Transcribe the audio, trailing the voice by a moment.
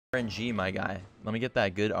RNG, my guy. Let me get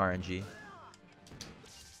that good RNG.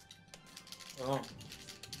 Oh.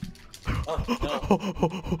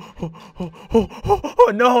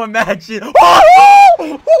 Oh no, imagine.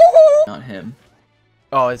 Not him.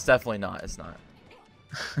 Oh, it's definitely not. It's not.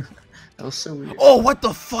 That was so weird. Oh, what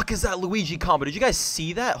the fuck is that Luigi combo? Did you guys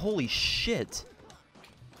see that? Holy shit.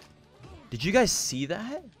 Did you guys see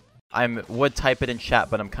that? I would type it in chat,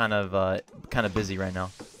 but I'm kind of busy right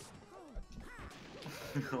now.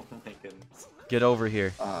 Oh my goodness. Get over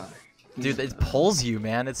here. Dude, it pulls you,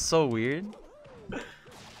 man. It's so weird.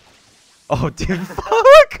 Oh, dude,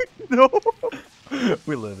 fuck! No!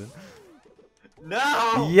 We live in.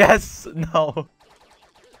 No! Yes! No!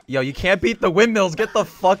 Yo, you can't beat the windmills! Get the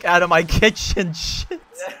fuck out of my kitchen! Shit!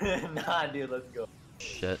 Nah, dude, let's go.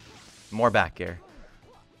 Shit. More back air.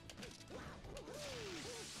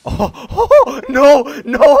 Oh! No!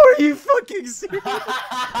 No! Are you fucking serious?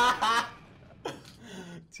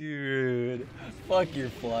 Dude. Fuck your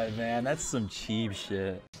fly, man. That's some cheap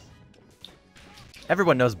shit.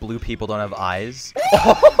 Everyone knows blue people don't have eyes.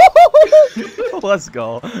 Let's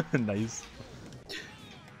go. Nice.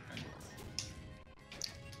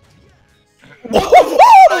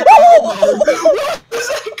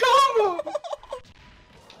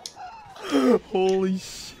 Holy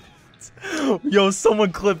shit. Yo,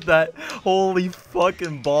 someone clip that. Holy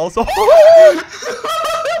fucking balls.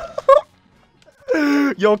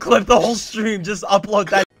 Yo, clip the whole stream. Just upload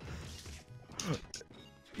that.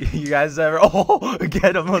 You guys ever? Oh,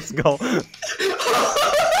 get him. Let's go. No.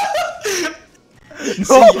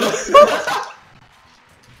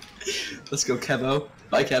 Let's go, Kevo.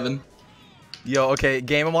 Bye, Kevin. Yo, okay.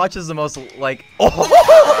 Game & Watch is the most like.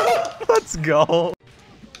 Oh, let's go.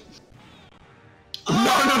 No!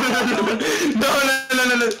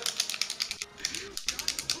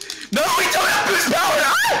 No, we don't have boost power!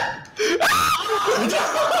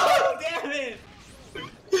 Oh, damn it!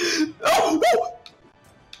 Oh!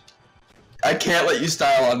 I can't let you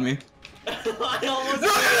style on me. I almost.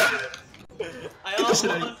 No! I Get this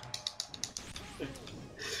almost.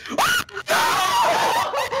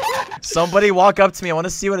 Somebody walk up to me. I want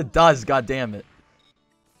to see what it does. God damn it.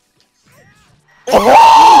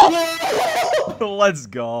 Let's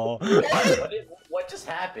go. What just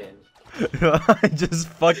happened? I just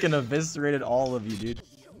fucking eviscerated all of you, dude.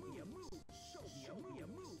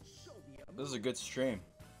 This is a good stream.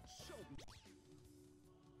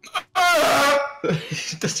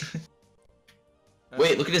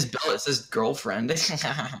 Wait, look at his belt. It says girlfriend.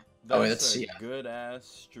 Oh, wait, let's see. Good ass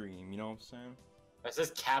stream. You know what I'm saying? It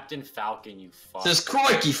says Captain Falcon, you fuck. It says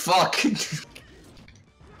crikey fuck. Can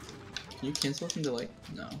you cancel him to like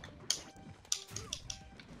no?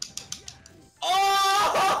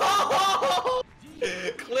 Oh!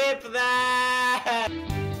 Clip that!